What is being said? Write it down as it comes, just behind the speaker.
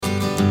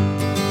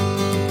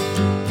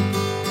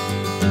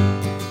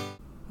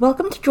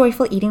Welcome to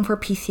Joyful Eating for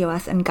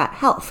PCOS and Gut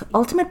Health,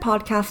 ultimate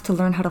podcast to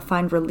learn how to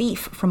find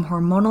relief from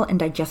hormonal and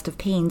digestive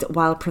pains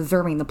while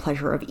preserving the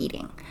pleasure of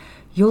eating.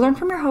 You'll learn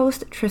from your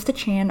host, Trista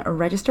Chan, a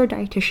registered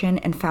dietitian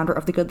and founder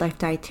of The Good Life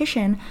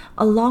Dietitian,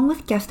 along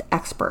with guest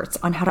experts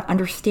on how to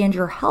understand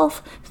your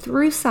health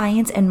through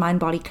science and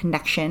mind-body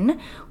connection,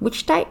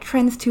 which diet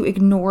trends to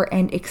ignore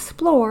and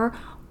explore,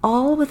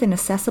 all with an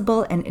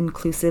accessible and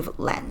inclusive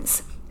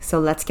lens. So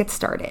let's get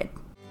started.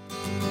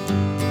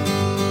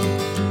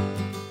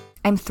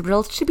 I'm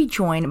thrilled to be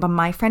joined by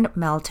my friend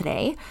Mel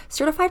today,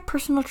 certified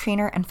personal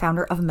trainer and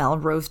founder of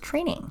Melrose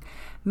Training.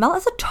 Mel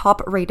is a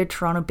top-rated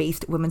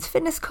Toronto-based women's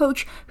fitness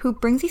coach who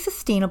brings a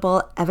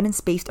sustainable,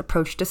 evidence-based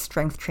approach to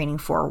strength training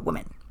for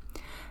women.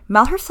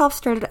 Mel herself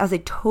started as a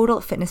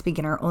total fitness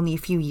beginner only a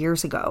few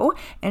years ago,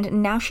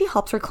 and now she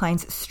helps her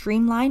clients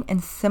streamline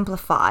and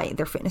simplify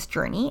their fitness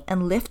journey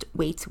and lift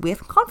weights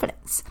with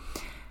confidence.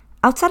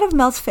 Outside of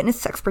Mel's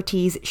fitness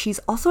expertise, she's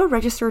also a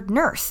registered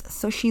nurse,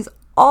 so she's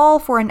all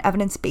for an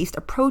evidence-based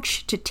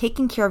approach to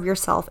taking care of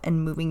yourself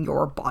and moving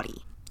your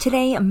body.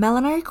 Today, Mel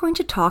and I are going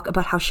to talk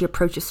about how she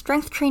approaches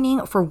strength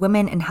training for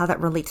women and how that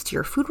relates to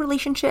your food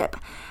relationship,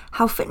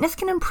 how fitness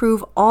can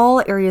improve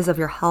all areas of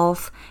your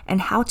health,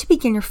 and how to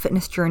begin your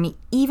fitness journey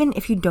even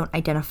if you don't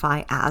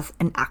identify as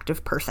an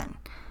active person.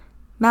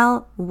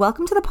 Mel,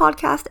 welcome to the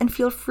podcast and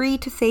feel free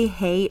to say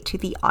hey to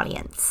the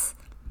audience.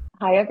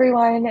 Hi,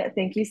 everyone.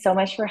 Thank you so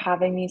much for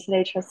having me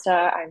today,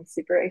 Trista. I'm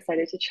super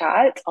excited to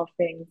chat all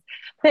things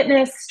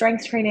fitness,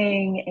 strength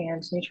training,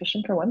 and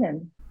nutrition for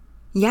women.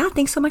 Yeah,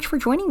 thanks so much for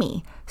joining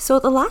me. So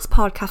the last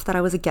podcast that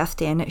I was a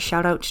guest in,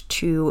 shout out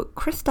to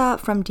Krista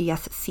from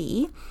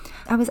DSC,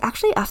 I was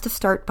actually asked to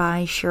start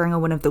by sharing a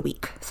win of the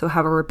week. So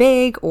however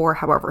big or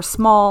however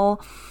small,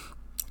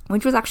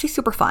 which was actually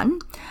super fun.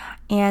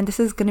 And this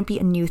is going to be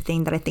a new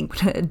thing that I think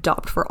I'm going to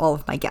adopt for all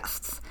of my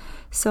guests.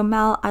 So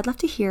Mel, I'd love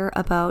to hear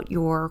about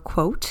your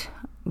quote,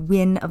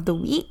 win of the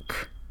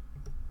week.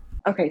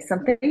 Okay,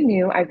 something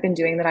new I've been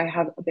doing that I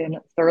have been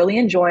thoroughly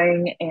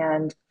enjoying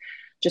and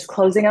just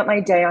closing out my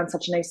day on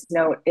such a nice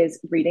note is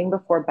reading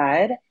before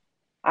bed.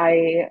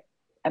 I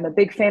am a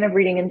big fan of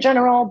reading in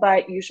general,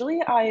 but usually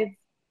I've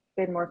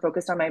been more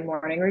focused on my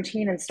morning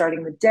routine and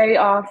starting the day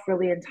off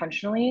really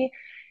intentionally.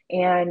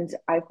 And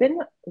I've been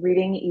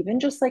reading even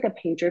just like a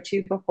page or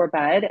two before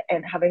bed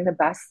and having the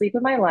best sleep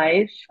of my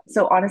life.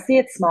 So honestly,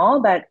 it's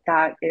small, but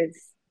that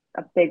is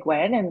a big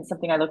win and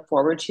something I look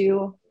forward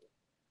to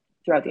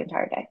throughout the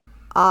entire day.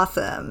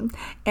 Awesome.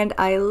 And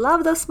I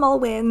love those small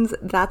wins.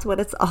 That's what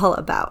it's all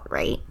about,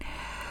 right?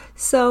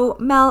 So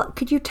Mel,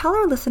 could you tell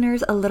our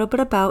listeners a little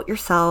bit about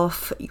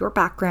yourself, your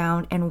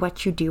background, and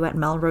what you do at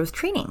Melrose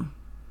Training?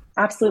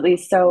 Absolutely.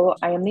 So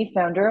I am the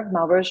founder of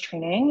Melrose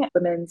Training,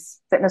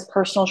 women's fitness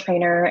personal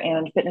trainer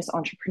and fitness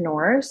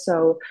entrepreneur.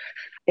 So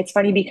it's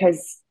funny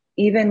because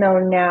even though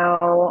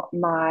now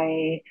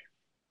my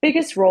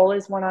biggest role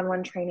is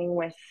one-on-one training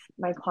with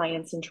my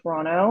clients in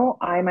Toronto,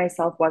 I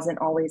myself wasn't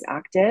always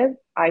active.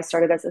 I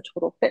started as a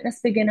total fitness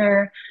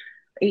beginner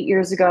 8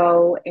 years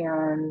ago.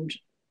 And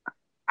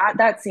at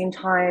that same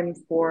time,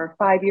 for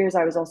 5 years,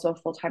 I was also a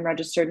full-time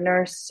registered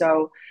nurse.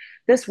 So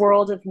this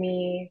world of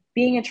me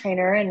being a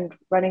trainer and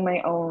running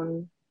my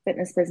own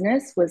fitness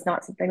business was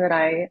not something that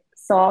I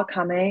saw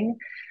coming,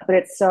 but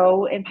it's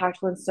so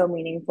impactful and so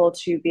meaningful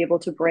to be able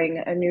to bring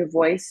a new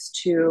voice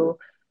to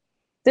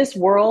this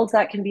world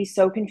that can be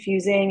so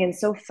confusing and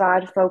so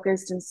fad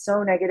focused and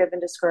so negative and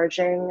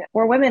discouraging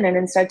for women, and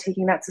instead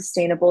taking that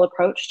sustainable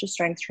approach to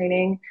strength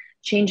training,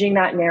 changing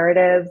that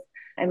narrative,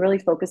 and really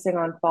focusing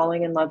on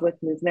falling in love with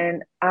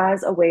movement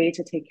as a way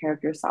to take care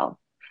of yourself.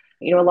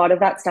 You know, a lot of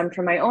that stemmed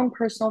from my own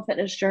personal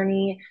fitness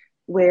journey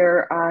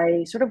where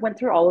I sort of went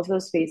through all of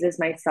those phases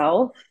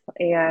myself.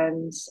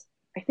 And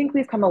I think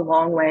we've come a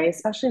long way,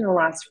 especially in the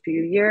last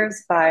few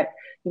years. But,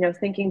 you know,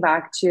 thinking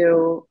back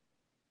to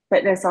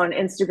fitness on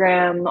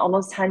Instagram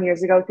almost 10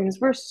 years ago, things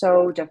were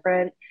so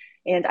different.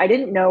 And I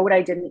didn't know what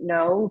I didn't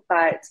know,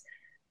 but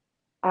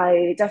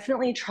I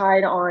definitely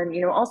tried on, you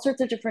know, all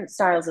sorts of different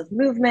styles of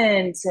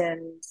movement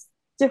and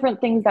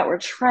different things that were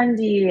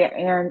trendy,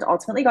 and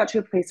ultimately got to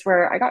a place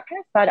where I got kind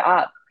of fed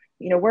up,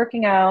 you know,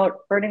 working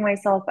out, burning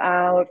myself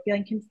out,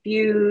 feeling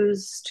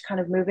confused,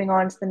 kind of moving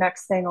on to the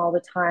next thing all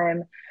the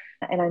time.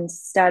 And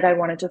instead, I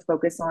wanted to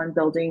focus on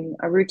building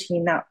a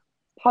routine that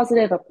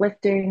positive,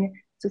 uplifting.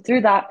 So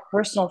through that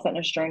personal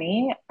fitness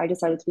journey, I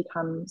decided to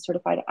become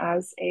certified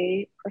as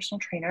a personal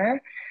trainer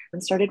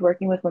and started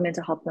working with women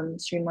to help them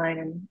streamline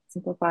and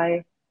simplify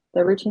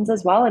their routines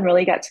as well, and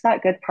really get to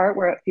that good part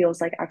where it feels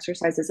like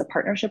exercise is a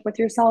partnership with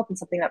yourself and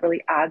something that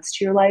really adds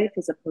to your life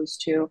as opposed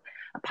to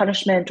a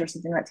punishment or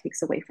something that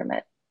takes away from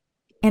it.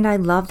 And I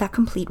love that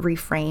complete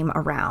reframe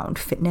around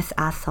fitness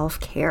as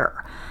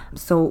self-care.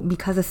 So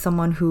because as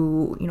someone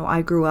who, you know,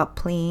 I grew up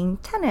playing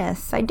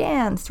tennis, I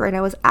danced, right?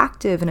 I was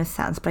active in a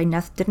sense, but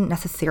I didn't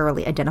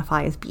necessarily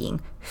identify as being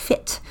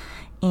fit.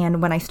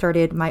 And when I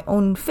started my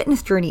own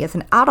fitness journey as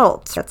an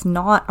adult, that's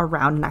not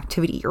around an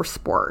activity or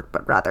sport,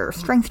 but rather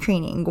strength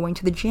training, going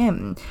to the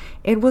gym,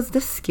 it was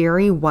the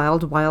scary,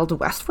 wild, wild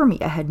west for me.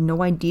 I had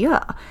no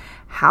idea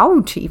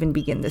how to even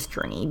begin this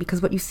journey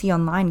because what you see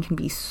online can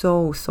be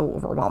so, so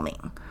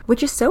overwhelming.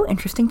 Which is so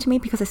interesting to me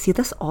because I see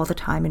this all the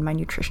time in my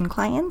nutrition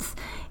clients,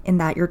 in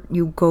that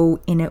you go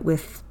in it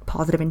with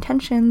positive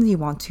intentions, you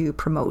want to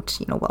promote,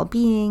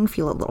 well-being,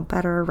 feel a little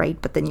better,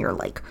 right? But then you're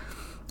like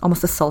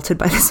almost assaulted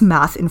by this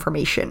mass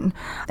information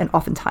and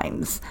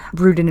oftentimes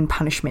rooted in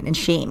punishment and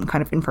shame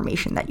kind of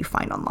information that you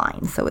find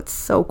online. So it's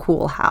so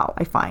cool how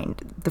I find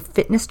the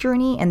fitness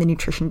journey and the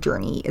nutrition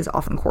journey is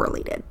often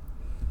correlated.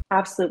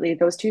 Absolutely.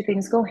 Those two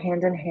things go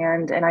hand in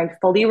hand. And I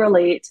fully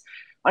relate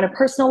on a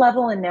personal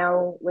level. And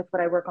now with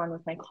what I work on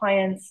with my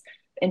clients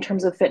in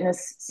terms of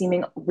fitness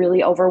seeming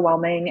really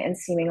overwhelming and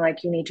seeming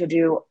like you need to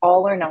do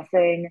all or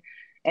nothing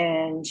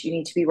and you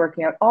need to be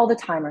working out all the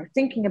time or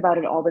thinking about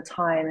it all the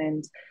time.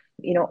 And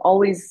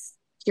always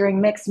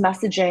hearing mixed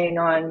messaging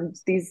on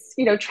these,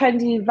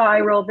 trendy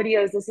viral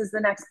videos. This is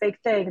the next big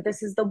thing.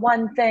 This is the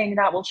one thing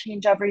that will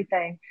change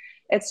everything.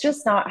 It's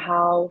just not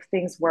how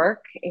things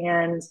work.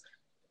 And,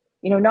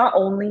 not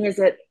only is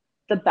it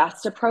the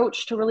best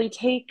approach to really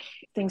take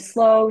things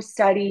slow,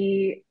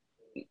 steady,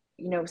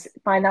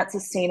 find that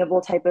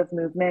sustainable type of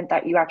movement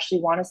that you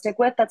actually want to stick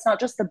with. That's not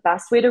just the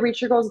best way to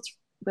reach your goals. It's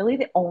really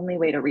the only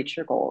way to reach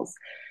your goals.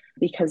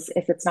 Because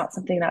if it's not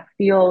something that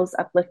feels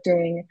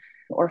uplifting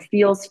or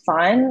feels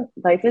fun,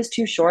 life is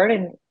too short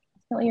and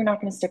you're not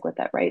going to stick with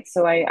that, right?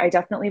 So I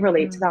definitely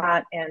relate to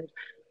that. And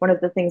one of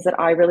the things that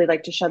I really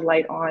like to shed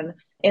light on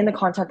in the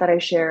content that I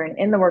share and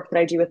in the work that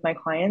I do with my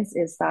clients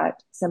is that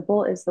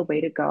simple is the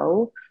way to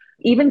go.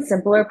 Even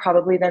simpler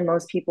probably than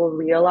most people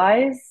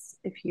realize.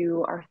 If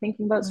you are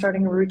thinking about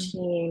starting a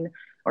routine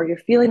or you're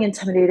feeling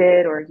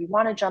intimidated or you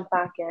want to jump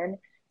back in,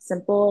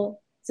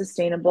 simple,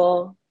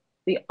 sustainable,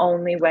 the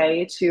only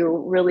way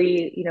to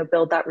really,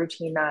 build that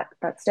routine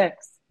that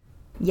sticks.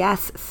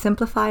 Yes,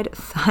 simplified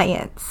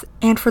science.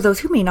 And for those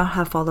who may not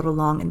have followed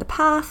along in the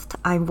past,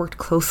 I've worked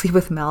closely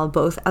with Mel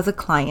both as a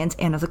client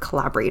and as a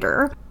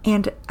collaborator.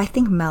 And I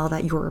think, Mel,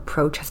 that your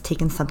approach has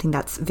taken something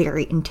that's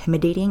very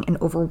intimidating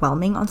and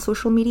overwhelming on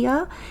social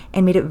media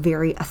and made it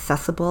very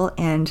accessible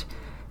and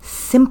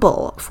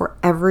simple for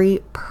every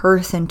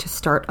person to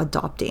start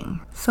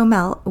adopting. So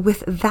Mel,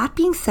 with that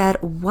being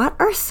said, what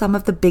are some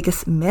of the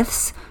biggest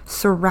myths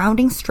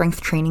surrounding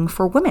strength training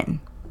for women?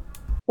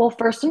 Well,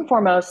 first and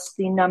foremost,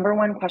 the number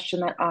one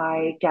question that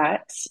I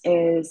get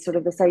is sort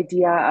of this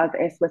idea of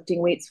if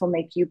lifting weights will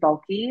make you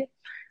bulky.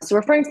 So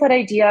referring to that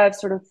idea of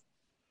sort of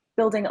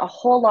building a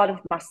whole lot of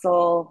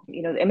muscle,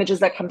 the images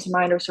that come to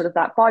mind are sort of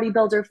that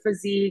bodybuilder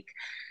physique.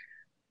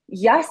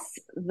 Yes,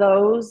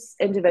 those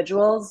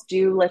individuals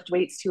do lift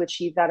weights to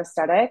achieve that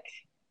aesthetic,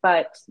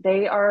 but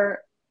they are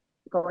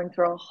going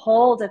through a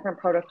whole different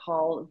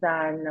protocol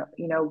than,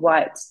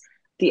 what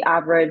the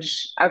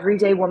average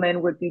everyday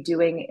woman would be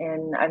doing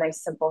in a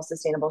nice, simple,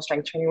 sustainable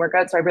strength training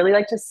workout. So I really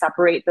like to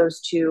separate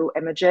those two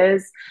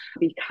images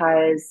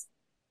because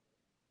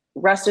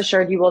rest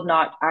assured you will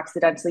not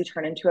accidentally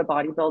turn into a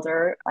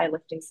bodybuilder by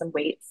lifting some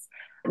weights.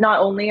 Not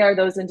only are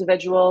those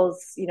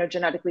individuals,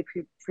 genetically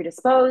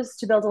predisposed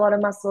to build a lot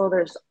of muscle,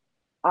 there's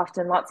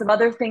often lots of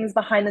other things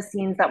behind the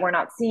scenes that we're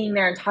not seeing.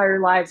 Their entire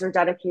lives are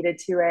dedicated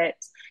to it.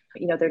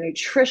 Their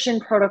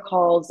nutrition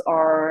protocols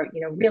are,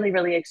 really,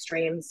 really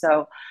extreme.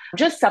 So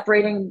just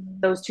separating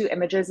those two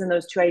images and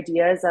those two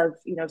ideas of,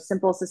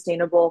 simple,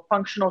 sustainable,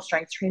 functional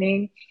strength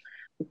training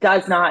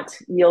does not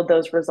yield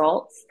those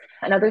results.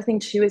 Another thing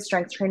too is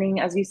strength training,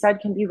 as you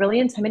said, can be really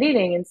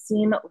intimidating and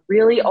seem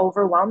really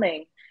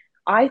overwhelming.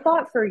 I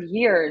thought for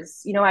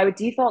years, I would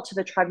default to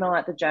the treadmill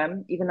at the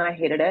gym, even though I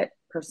hated it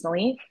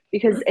personally,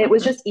 because it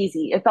was just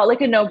easy. It felt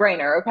like a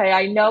no-brainer. Okay,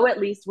 I know at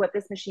least what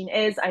this machine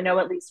is. I know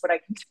at least what I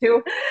can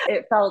do.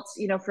 It felt,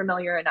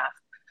 familiar enough.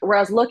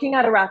 Whereas looking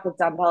at a rack of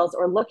dumbbells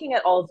or looking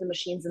at all of the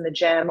machines in the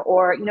gym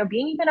or,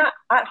 being even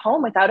at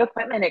home without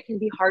equipment, it can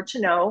be hard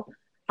to know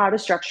how to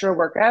structure a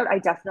workout. I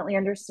definitely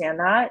understand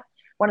that.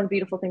 One of the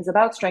beautiful things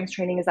about strength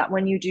training is that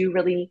when you do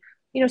really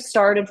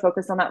start and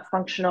focus on that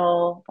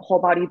functional whole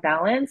body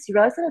balance, you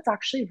realize that it's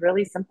actually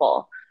really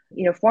simple.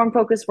 Form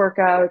focused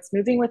workouts,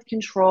 moving with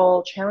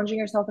control, challenging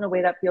yourself in a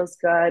way that feels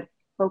good,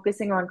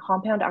 focusing on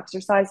compound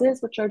exercises,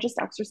 which are just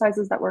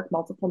exercises that work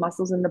multiple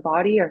muscles in the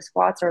body, or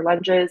squats or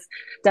lunges,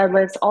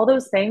 deadlifts, all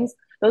those things.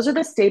 Those are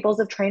the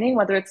staples of training,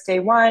 whether it's day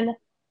one,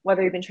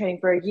 whether you've been training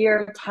for a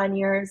year, 10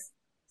 years,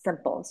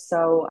 simple.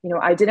 So,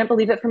 I didn't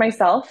believe it for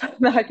myself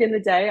back in the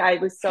day. I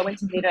was so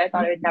intimidated. I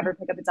thought I would never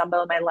pick up a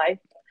dumbbell in my life.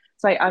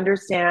 So I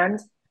understand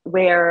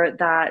where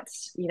that,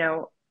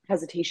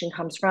 hesitation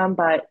comes from,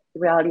 but the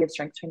reality of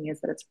strength training is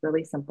that it's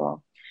really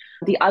simple.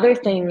 The other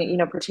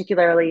thing,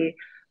 particularly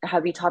a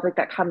heavy topic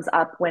that comes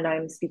up when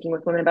I'm speaking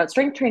with women about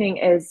strength training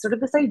is sort of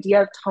this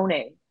idea of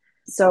toning.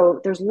 So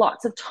there's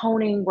lots of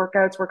toning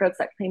workouts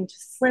that claim to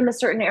slim a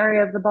certain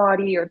area of the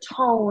body or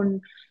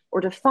tone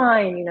or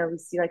define, we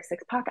see like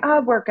 6-pack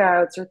ab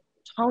workouts or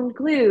toned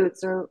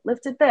glutes or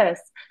lifted this.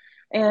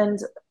 And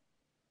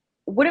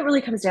what it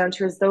really comes down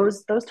to is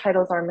those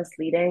titles are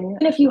misleading.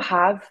 And if you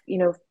have,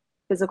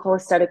 physical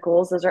aesthetic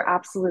goals, those are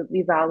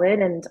absolutely valid.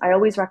 And I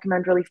always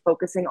recommend really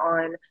focusing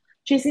on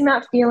chasing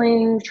that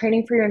feeling,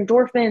 training for your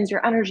endorphins,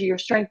 your energy, your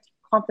strength,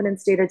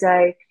 confidence day to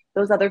day.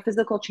 Those other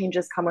physical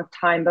changes come with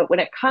time. But when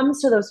it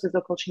comes to those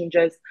physical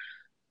changes,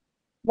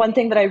 one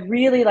thing that I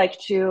really like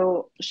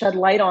to shed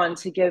light on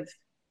to give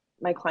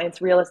my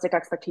clients realistic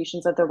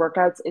expectations of their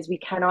workouts is we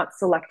cannot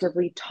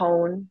selectively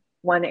tone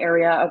one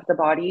area of the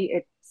body.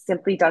 It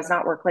simply does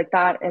not work like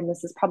that. And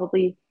this is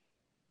probably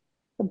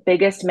the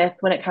biggest myth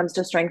when it comes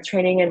to strength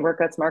training and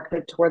workouts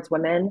marketed towards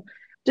women.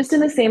 Just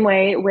in the same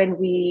way, when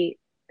we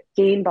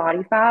gain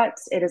body fat,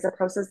 it is a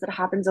process that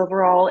happens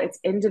overall. It's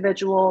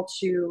individual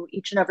to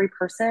each and every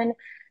person.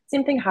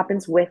 Same thing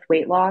happens with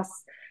weight loss.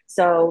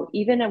 So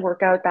even a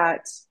workout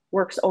that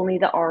works only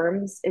the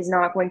arms is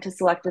not going to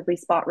selectively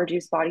spot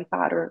reduce body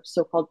fat or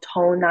so-called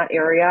tone that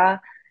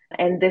area.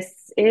 And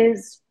this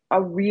is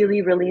a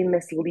really, really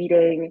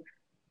misleading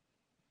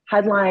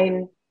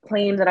headline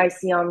claim that I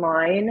see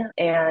online.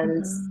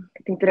 And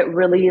I think that it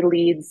really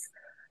leads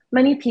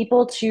many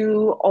people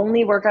to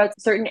only work out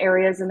certain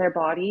areas in their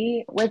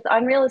body with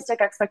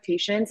unrealistic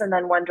expectations and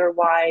then wonder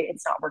why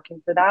it's not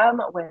working for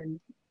them when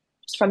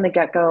just from the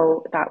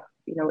get-go that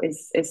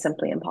is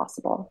simply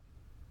impossible.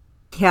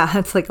 Yeah,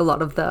 it's like a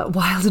lot of the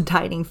wild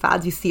dieting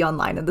fads you see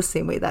online in the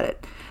same way that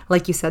it,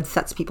 like you said,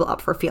 sets people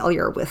up for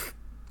failure with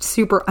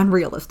super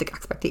unrealistic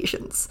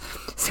expectations.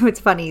 So it's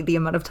funny the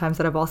amount of times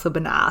that I've also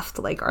been asked,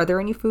 like, are there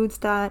any foods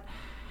that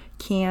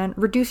can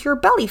reduce your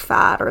belly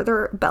fat? Or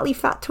there belly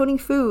fat toning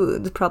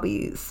foods?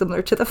 Probably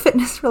similar to the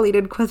fitness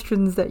related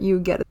questions that you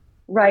get.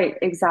 Right,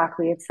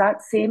 exactly. It's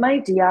that same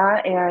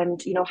idea.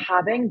 And,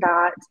 having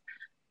that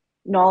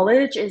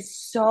knowledge is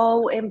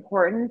so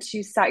important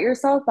to set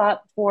yourself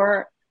up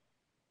for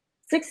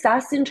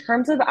success in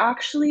terms of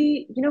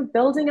actually,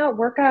 building out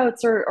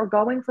workouts or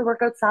going for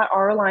workouts that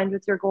are aligned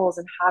with your goals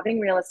and having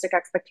realistic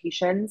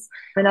expectations.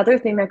 Another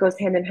thing that goes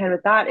hand in hand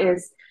with that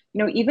is,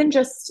 even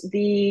just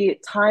the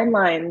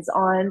timelines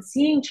on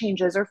seeing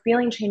changes or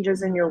feeling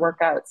changes in your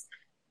workouts.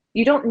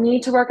 You don't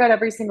need to work out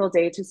every single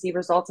day to see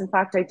results. In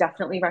fact, I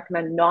definitely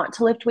recommend not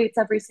to lift weights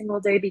every single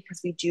day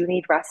because we do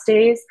need rest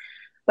days.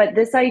 But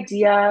this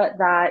idea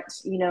that,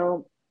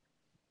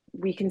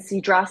 we can see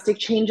drastic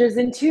changes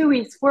in 2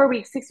 weeks, 4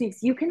 weeks, 6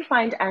 weeks. You can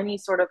find any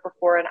sort of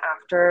before and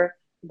after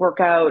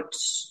workout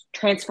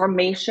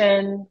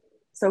transformation,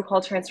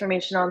 so-called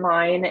transformation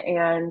online.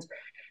 And,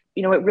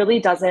 it really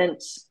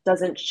doesn't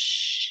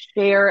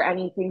share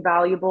anything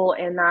valuable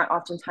in that.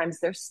 Oftentimes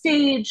they're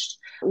staged,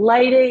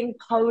 lighting,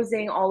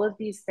 posing, all of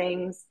these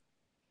things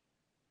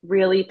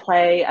really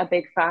play a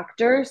big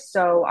factor.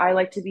 So I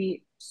like to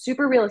be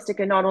super realistic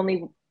and not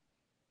only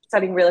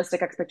setting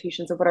realistic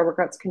expectations of what our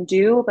workouts can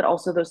do, but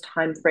also those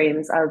time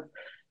frames of,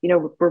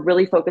 we're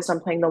really focused on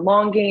playing the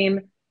long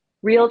game,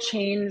 real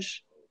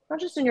change, not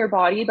just in your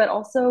body, but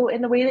also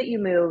in the way that you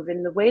move,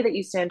 in the way that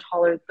you stand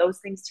taller. Those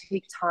things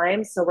take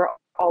time. So we're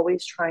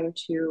always trying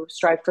to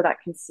strive for that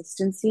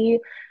consistency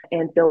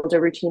and build a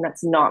routine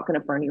that's not going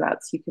to burn you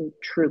out so you can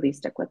truly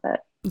stick with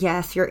it.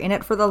 Yes, you're in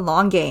it for the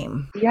long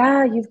game.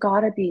 Yeah, you've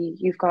got to be.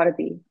 You've got to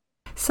be.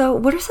 So,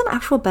 what are some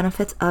actual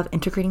benefits of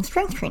integrating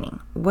strength training?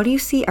 What do you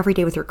see every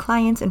day with your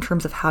clients in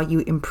terms of how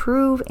you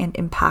improve and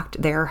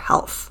impact their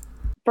health?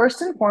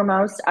 First and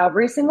foremost,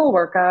 every single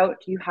workout,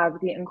 you have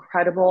the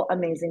incredible,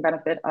 amazing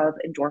benefit of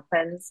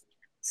endorphins.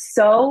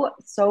 So,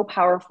 so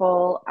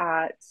powerful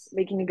at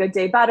making a good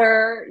day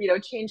better,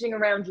 changing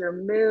around your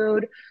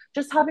mood,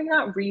 just having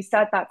that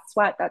reset, that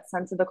sweat, that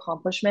sense of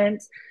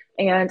accomplishment.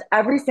 And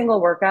every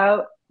single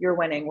workout, you're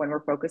winning when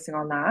we're focusing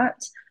on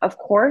that. Of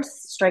course,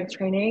 strength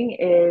training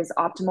is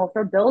optimal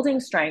for building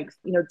strength.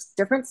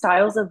 Different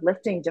styles of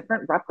lifting,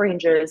 different rep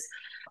ranges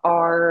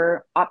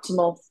are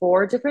optimal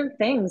for different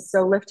things.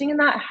 So lifting in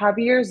that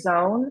heavier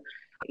zone,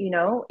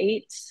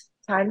 8,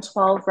 10,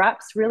 12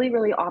 reps, really,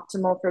 really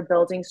optimal for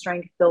building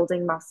strength,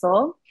 building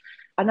muscle.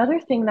 Another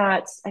thing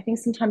that I think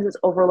sometimes is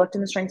overlooked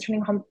in the strength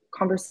training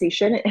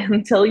conversation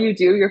until you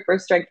do your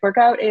first strength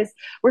workout is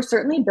we're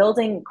certainly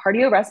building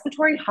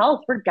cardiorespiratory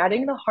health. We're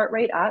getting the heart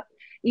rate up.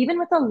 Even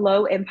with a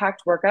low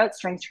impact workout,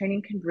 strength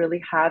training can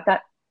really have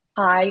that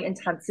high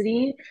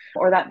intensity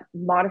or that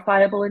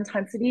modifiable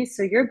intensity.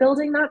 So you're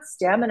building that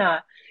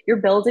stamina, you're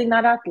building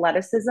that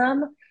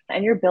athleticism,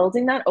 and you're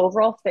building that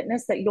overall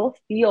fitness that you'll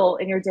feel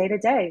in your day to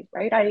day,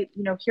 right? I,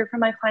 hear from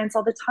my clients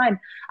all the time.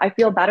 I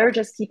feel better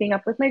just keeping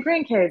up with my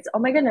grandkids. Oh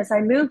my goodness,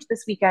 I moved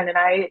this weekend and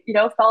I,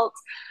 felt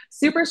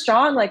super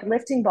strong, like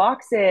lifting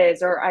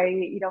boxes, or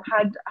I,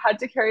 had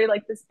to carry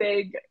like this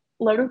big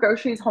load of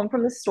groceries home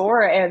from the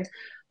store. And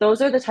those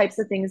are the types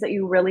of things that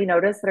you really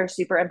notice that are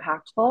super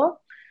impactful.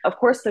 Of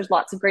course, there's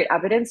lots of great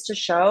evidence to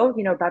show,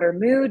 better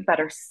mood,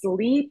 better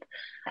sleep.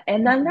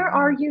 And then there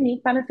are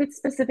unique benefits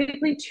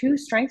specifically to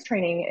strength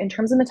training in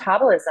terms of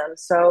metabolism.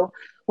 So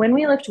when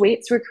we lift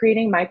weights, we're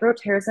creating micro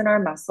tears in our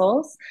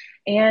muscles,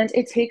 and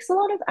it takes a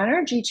lot of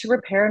energy to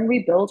repair and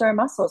rebuild our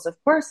muscles. Of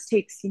course, it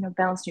takes,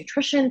 balanced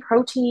nutrition,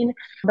 protein.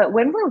 But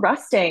when we're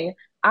resting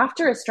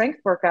after a strength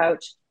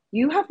workout,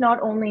 you have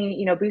not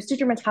only, boosted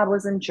your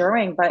metabolism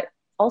during, but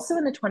also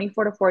in the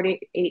 24 to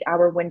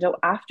 48-hour window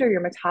after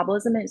your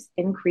metabolism is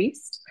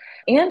increased.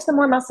 And the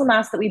more muscle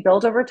mass that we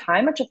build over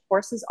time, which of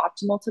course is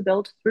optimal to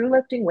build through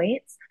lifting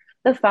weights,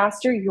 the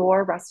faster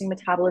your resting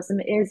metabolism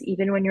is,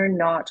 even when you're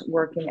not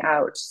working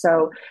out.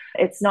 So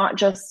it's not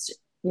just,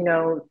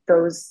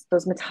 those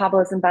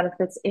metabolism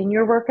benefits in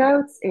your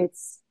workouts,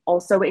 it's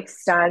also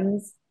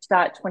extends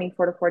that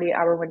 24 to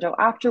 48-hour window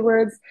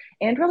afterwards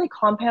and really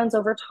compounds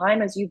over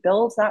time as you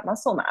build that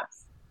muscle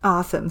mass.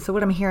 Awesome. So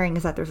what I'm hearing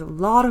is that there's a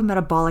lot of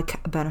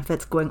metabolic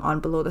benefits going on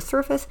below the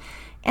surface,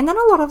 and then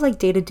a lot of like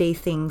day-to-day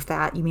things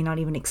that you may not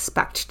even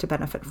expect to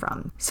benefit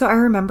from. So I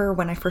remember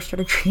when I first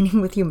started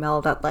training with you,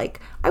 Mel, that like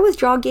I was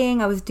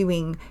jogging, I was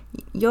doing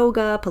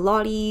yoga,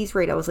 Pilates,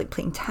 right? I was like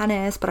playing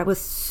tennis, but I was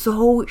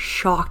so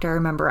shocked, I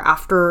remember,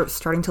 after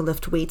starting to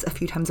lift weights a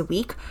few times a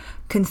week,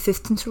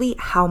 consistently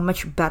how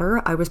much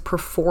better I was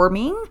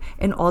performing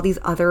in all these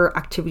other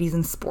activities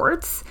and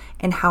sports,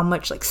 and how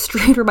much like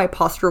straighter my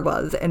posture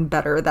was and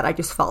better that I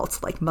just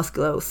felt like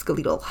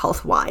musculoskeletal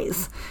health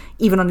wise,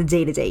 even on a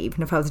day to day,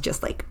 even if I was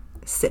just like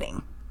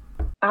sitting.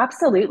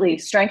 Absolutely.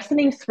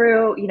 Strengthening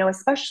through,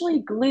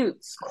 especially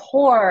glutes,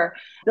 core,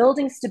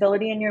 building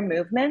stability in your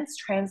movements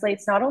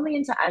translates not only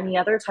into any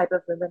other type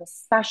of movement,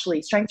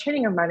 especially strength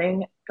training and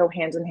running go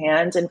hand in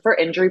hand. And for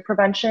injury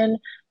prevention,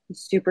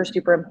 super,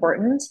 super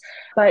important.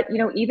 But,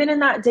 even in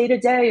that day to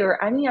day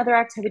or any other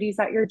activities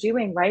that you're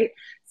doing, right?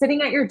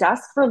 Sitting at your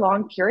desk for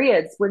long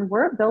periods, when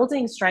we're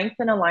building strength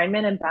and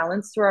alignment and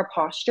balance through our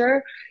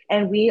posture,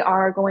 and we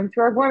are going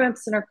through our warm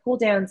ups and our cool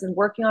downs and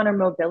working on our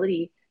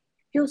mobility,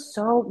 feels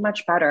so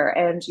much better.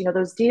 And,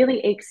 those daily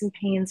aches and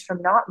pains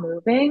from not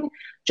moving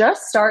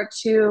just start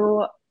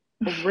to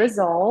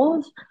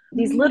resolve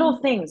these little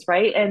things,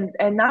 right?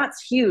 And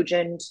that's huge.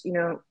 And,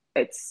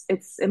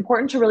 it's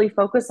important to really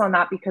focus on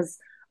that, because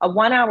a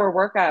 1 hour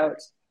workout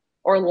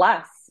or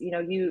less,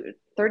 you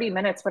 30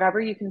 minutes, whatever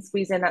you can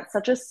squeeze in, that's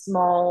such a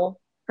small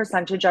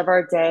percentage of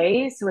our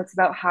day. So it's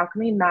about how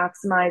can we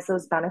maximize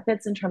those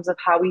benefits in terms of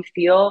how we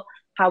feel,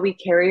 how we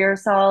carry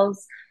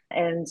ourselves,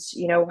 and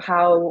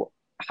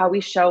how we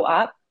show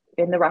up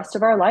in the rest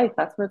of our life.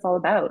 That's what it's all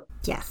about.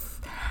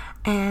 Yes.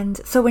 And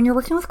so when you're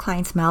working with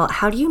clients, Mel,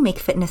 how do you make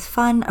fitness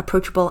fun,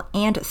 approachable,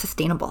 and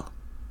sustainable?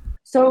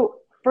 So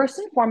first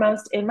and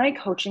foremost, in my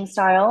coaching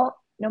style,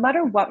 no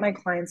matter what my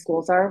clients'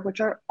 goals are, which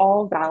are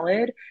all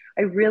valid,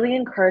 I really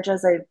encourage,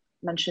 as I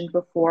mentioned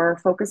before,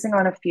 focusing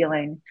on a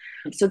feeling.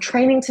 So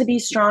training to be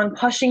strong,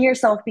 pushing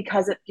yourself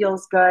because it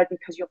feels good,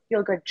 because you'll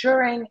feel good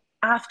during,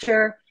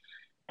 after,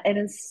 and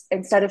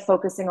instead of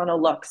focusing on a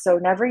look. So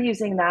never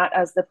using that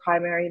as the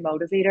primary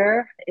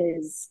motivator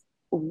is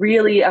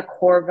really a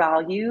core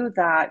value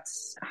that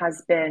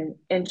has been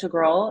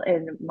integral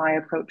in my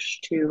approach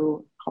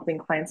to helping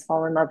clients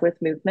fall in love with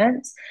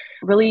movement.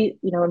 Really,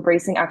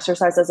 embracing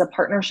exercise as a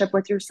partnership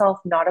with yourself,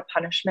 not a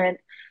punishment.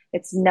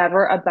 It's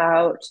never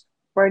about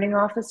burning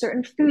off a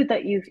certain food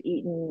that you've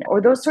eaten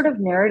or those sort of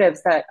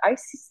narratives that I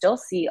still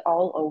see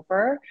all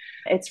over.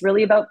 It's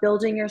really about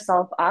building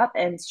yourself up,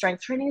 and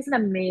strength training is an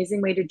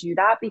amazing way to do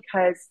that,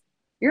 because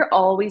you're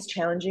always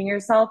challenging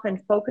yourself, and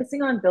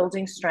focusing on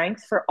building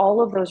strength for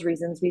all of those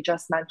reasons we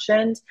just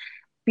mentioned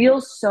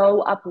feels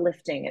so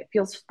uplifting. It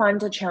feels fun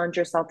to challenge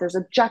yourself. There's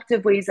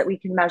objective ways that we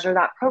can measure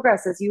that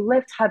progress as you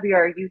lift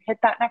heavier, you hit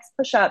that next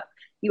push up,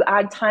 you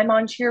add time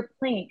onto your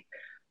plank.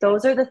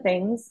 Those are the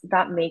things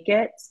that make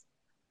it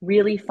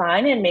really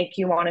fun and make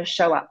you want to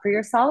show up for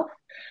yourself.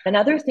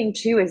 Another thing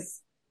too is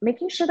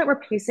making sure that we're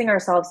pacing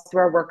ourselves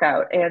through our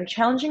workout and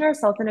challenging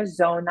ourselves in a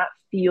zone that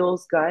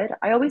feels good.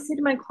 I always say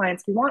to my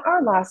clients, we want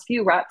our last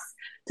few reps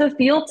to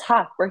feel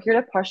tough. We're here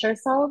to push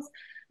ourselves,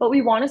 but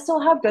we want to still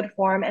have good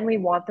form, and we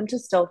want them to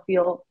still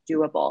feel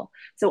doable.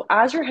 So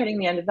as you're hitting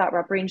the end of that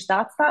rep range,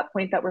 that's that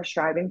point that we're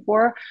striving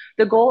for.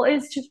 The goal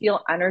is to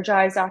feel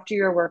energized after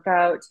your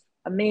workout,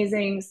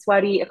 amazing,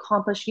 sweaty,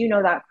 accomplished.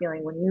 That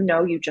feeling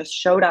when you just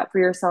showed up for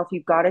yourself,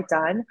 you got it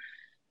done.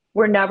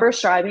 We're never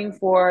striving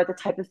for the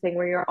type of thing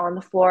where you're on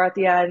the floor at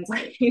the end,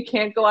 like you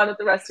can't go on with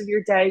the rest of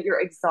your day,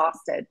 you're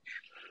exhausted.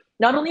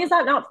 Not only is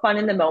that not fun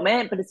in the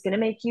moment, but it's going to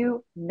make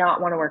you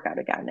not want to work out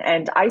again.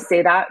 And I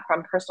say that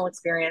from personal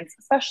experience,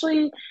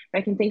 especially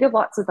I can think of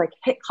lots of like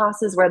HIIT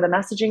classes where the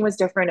messaging was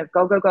different of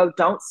go, go, go,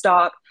 don't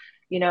stop,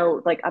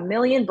 like a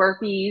million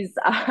burpees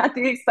at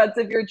the expense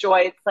of your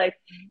joints. Like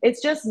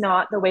it's just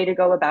not the way to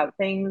go about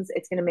things.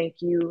 It's going to make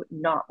you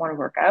not want to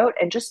work out.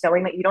 And just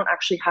knowing that you don't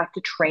actually have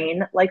to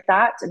train like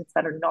that, and it's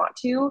better not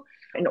to,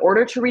 in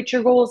order to reach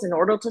your goals, in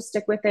order to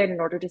stick with it, in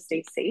order to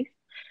stay safe.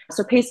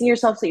 So pacing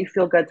yourself so you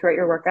feel good throughout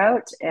your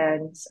workout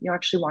and you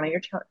actually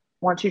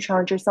want to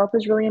challenge yourself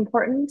is really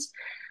important.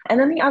 And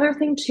then the other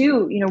thing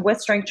too,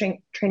 with strength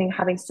training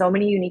having so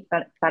many unique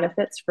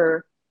benefits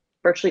for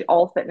virtually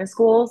all fitness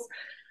goals,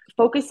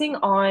 focusing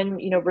on,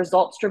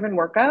 results driven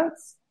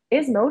workouts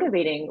is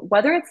motivating,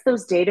 whether it's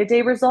those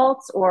day-to-day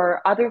results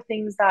or other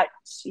things that,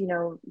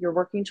 you're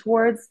working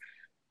towards.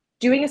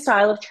 Doing a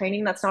style of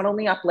training that's not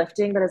only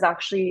uplifting, but is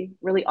actually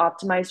really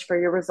optimized for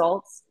your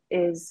results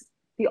is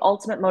the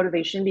ultimate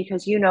motivation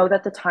because you know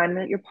that the time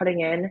that you're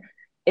putting in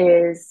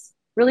is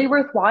really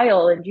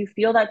worthwhile and you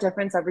feel that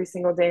difference every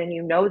single day and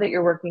you know that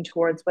you're working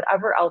towards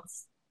whatever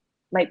else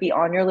might be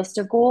on your list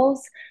of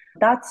goals.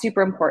 That's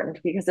super important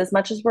because as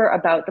much as we're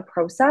about the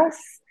process,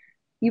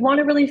 you want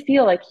to really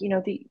feel like,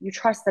 you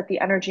trust that the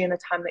energy and the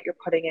time that you're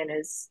putting in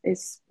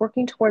is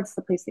working towards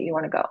the place that you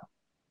want to go.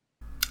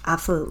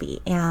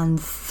 Absolutely. And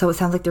so it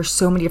sounds like there's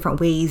so many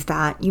different ways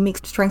that you make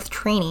strength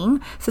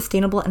training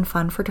sustainable and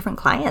fun for different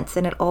clients,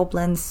 and it all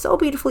blends so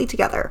beautifully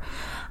together.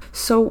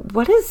 So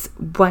what is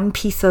one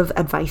piece of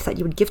advice that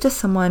you would give to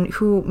someone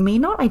who may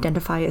not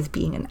identify as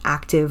being an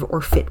active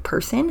or fit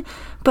person,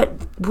 but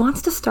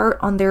wants to start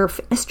on their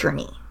fitness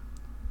journey?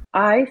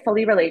 I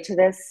fully relate to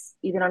this,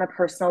 even on a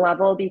personal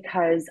level,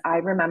 because I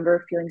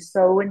remember feeling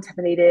so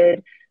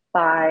intimidated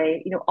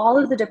by, all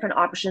of the different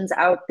options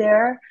out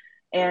there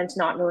and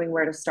not knowing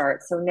where to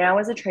start. So now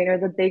as a trainer,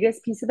 the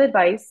biggest piece of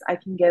advice I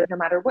can give, no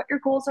matter what your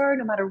goals are,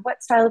 no matter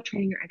what style of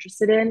training you're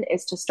interested in,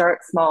 is to start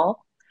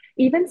small.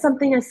 Even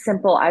something as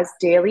simple as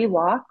daily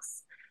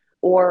walks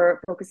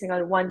or focusing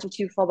on 1 to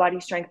 2 full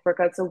body strength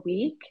workouts a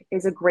week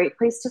is a great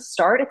place to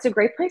start. It's a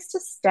great place to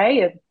stay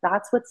if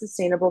that's what's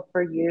sustainable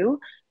for you.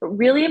 But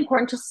really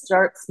important to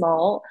start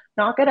small,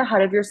 not get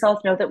ahead of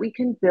yourself. Know that we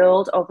can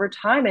build over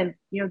time. And,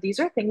 these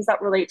are things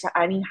that relate to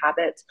any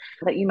habit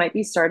that you might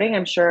be starting.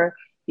 I'm sure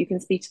you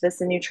can speak to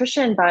this in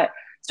nutrition, but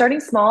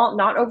starting small,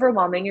 not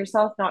overwhelming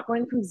yourself, not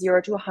going from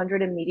 0 to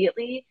 100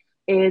 immediately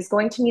is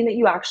going to mean that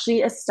you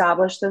actually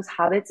establish those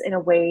habits in a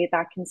way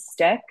that can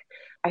stick.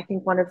 I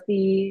think one of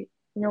the,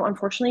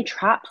 unfortunately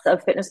traps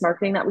of fitness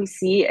marketing that we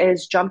see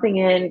is jumping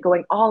in,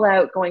 going all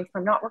out, going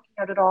from not working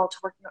out at all to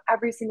working out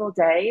every single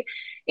day.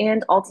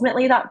 And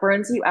ultimately that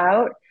burns you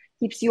out,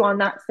 keeps you on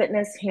that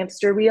fitness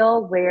hamster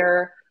wheel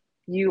where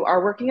you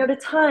are working out a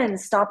ton,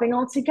 stopping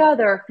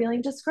altogether,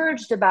 feeling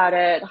discouraged about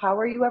it. How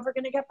are you ever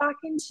going to get back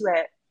into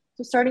it?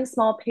 So starting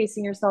small,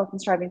 pacing yourself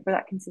and striving for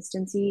that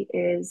consistency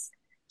is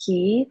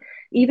key.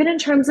 Even in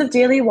terms of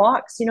daily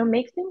walks,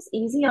 make things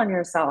easy on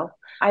yourself.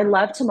 I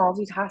love to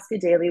multitask a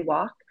daily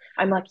walk.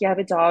 I'm lucky I have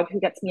a dog who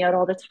gets me out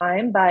all the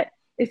time, but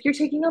if you're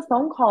taking a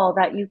phone call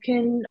that you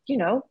can,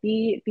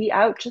 be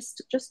out,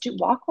 just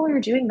walk while you're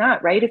doing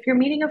that, right? If you're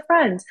meeting a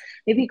friend,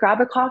 maybe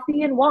grab a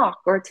coffee and walk,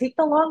 or take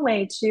the long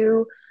way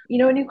to,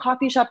 a new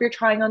coffee shop you're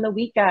trying on the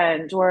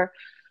weekend, or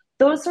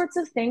those sorts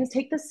of things.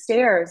 Take the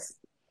stairs.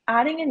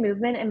 Adding in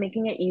movement and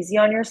making it easy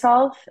on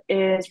yourself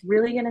is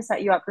really going to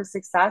set you up for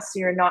success. So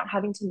you're not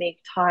having to make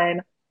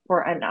time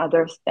for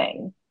another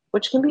thing,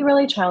 which can be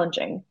really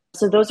challenging.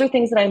 So those are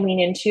things that I lean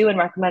into and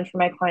recommend for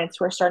my clients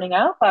who are starting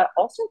out, but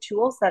also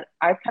tools that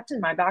I've kept in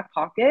my back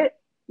pocket,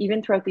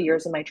 even throughout the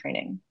years of my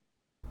training.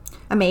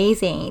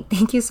 Amazing.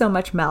 Thank you so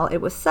much, Mel. It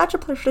was such a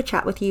pleasure to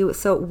chat with you.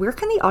 So where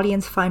can the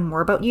audience find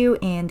more about you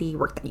and the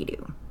work that you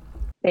do?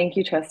 Thank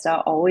you,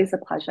 Trista. Always a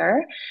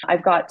pleasure.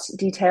 I've got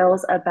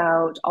details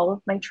about all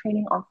of my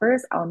training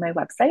offers on my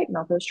website,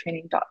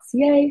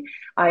 melrosetraining.ca.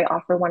 I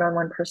offer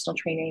one-on-one personal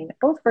training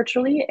both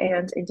virtually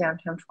and in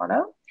downtown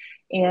Toronto,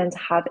 and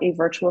have a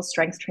virtual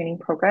strength training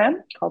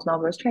program called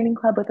Melrose Training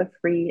Club with a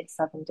free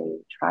 7-day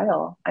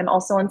trial. I'm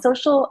also on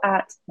social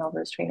at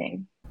Melrose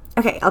Training.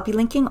 Okay, I'll be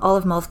linking all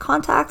of Mel's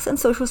contacts and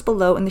socials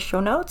below in the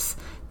show notes.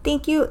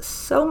 Thank you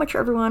so much,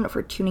 everyone,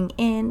 for tuning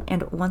in.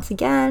 And once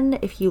again,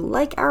 if you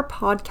like our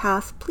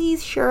podcast,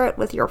 please share it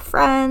with your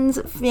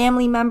friends,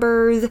 family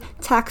members,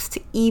 text,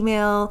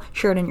 email,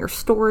 share it in your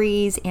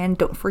stories, and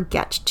don't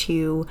forget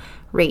to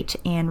rate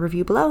and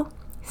review below.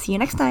 See you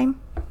next time.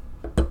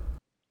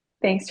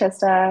 Thanks,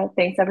 Trista.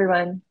 Thanks,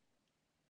 everyone.